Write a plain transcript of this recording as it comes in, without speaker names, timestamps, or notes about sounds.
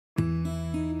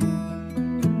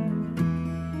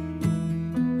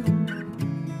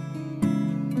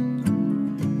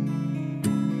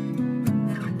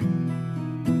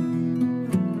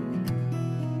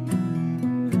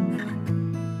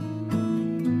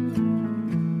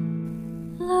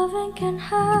Loving can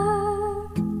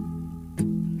hurt,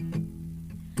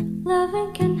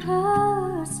 loving can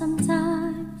hurt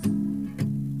sometimes,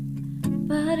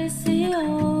 but it's the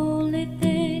only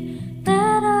thing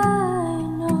that I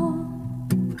know.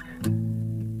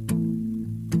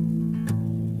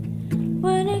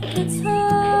 When it gets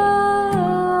hard,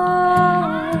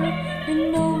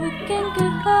 you know it can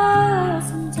get hard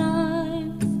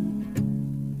sometimes.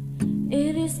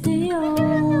 It is the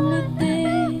only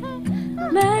thing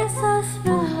makes us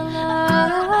feel alive.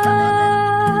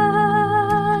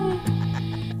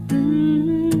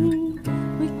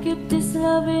 We keep this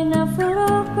love in a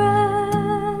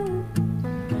photograph.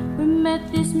 We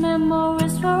make these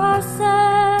memories for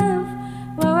ourselves,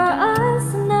 where our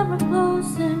eyes are never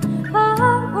closing, our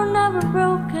heart were never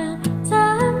broken,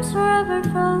 time's forever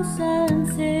frozen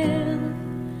still.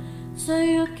 So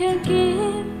you can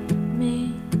keep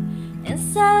me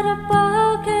inside a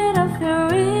pocket of your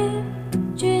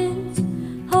jeans,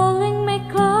 holding me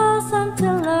close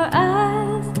until our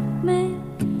eyes meet.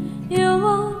 You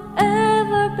won't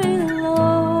ever be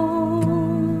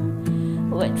alone.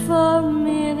 Wait for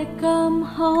me to come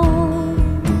home.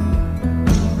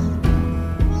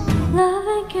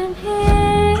 Loving can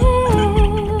heal,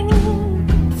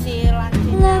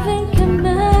 loving can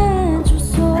mend your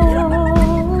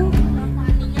soul,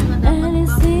 and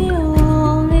it's the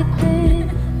only thing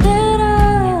that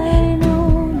I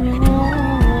know.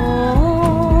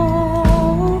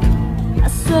 I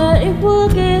swear it will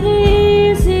get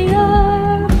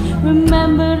easier.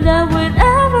 Remember that with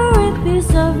every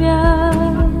piece of you,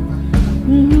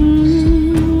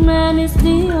 and it's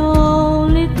the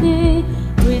only thing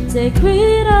we take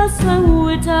with us when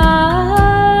we die.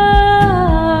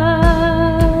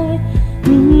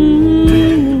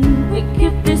 We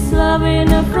keep this love in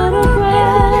a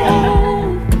photograph.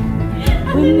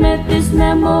 We make these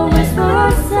memories for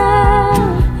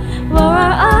ourselves, where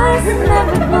our eyes are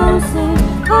never closing,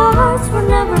 our hearts were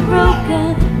never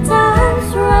broken, time's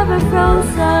forever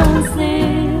frozen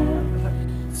still.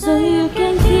 So you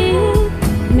can keep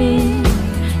me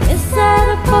inside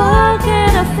a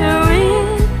pocket of your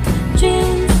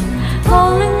jeans,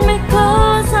 holding me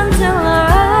close until our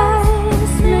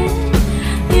eyes meet.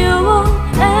 You won't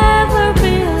ever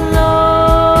be alone.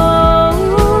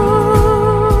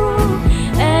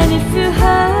 And if you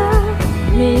hurt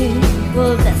me,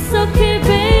 well, that's okay,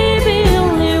 baby.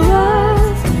 Only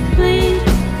words, please.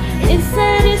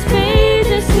 Inside these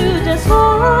pages, you just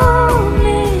hold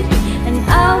me, and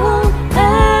I won't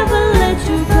ever let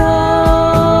you go.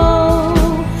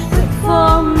 Wait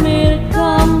for me to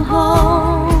come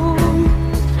home.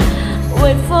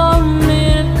 Wait for me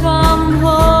to come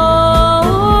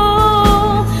home.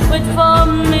 Wait for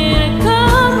me to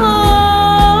come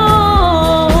home.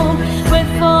 Wait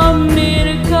for me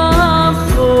to come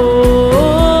home.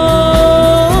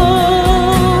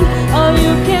 Oh,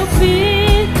 you can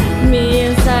feel me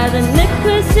inside the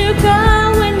necklace you got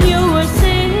when you were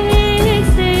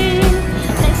 16,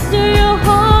 next to your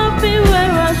heartbeat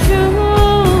where I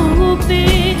should be.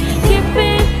 Keep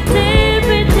it deep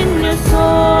within your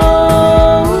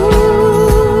soul.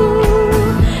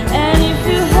 And if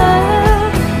you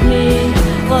hurt me,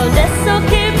 well, that's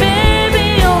okay, baby.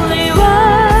 Only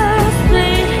words,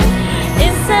 please.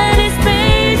 Inside these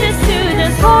pages, you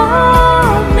just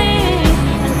hold me,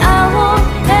 and I won't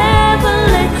ever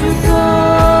let you go.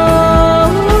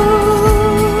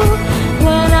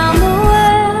 When I'm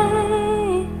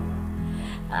away,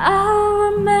 I'll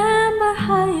remember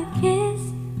how you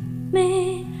kissed me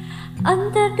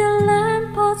under the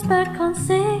lamppost back on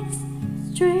 6th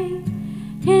Street,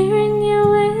 hearing you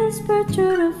whisper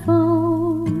through the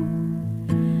phone.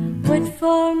 Wait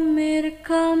for me to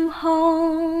come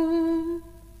home.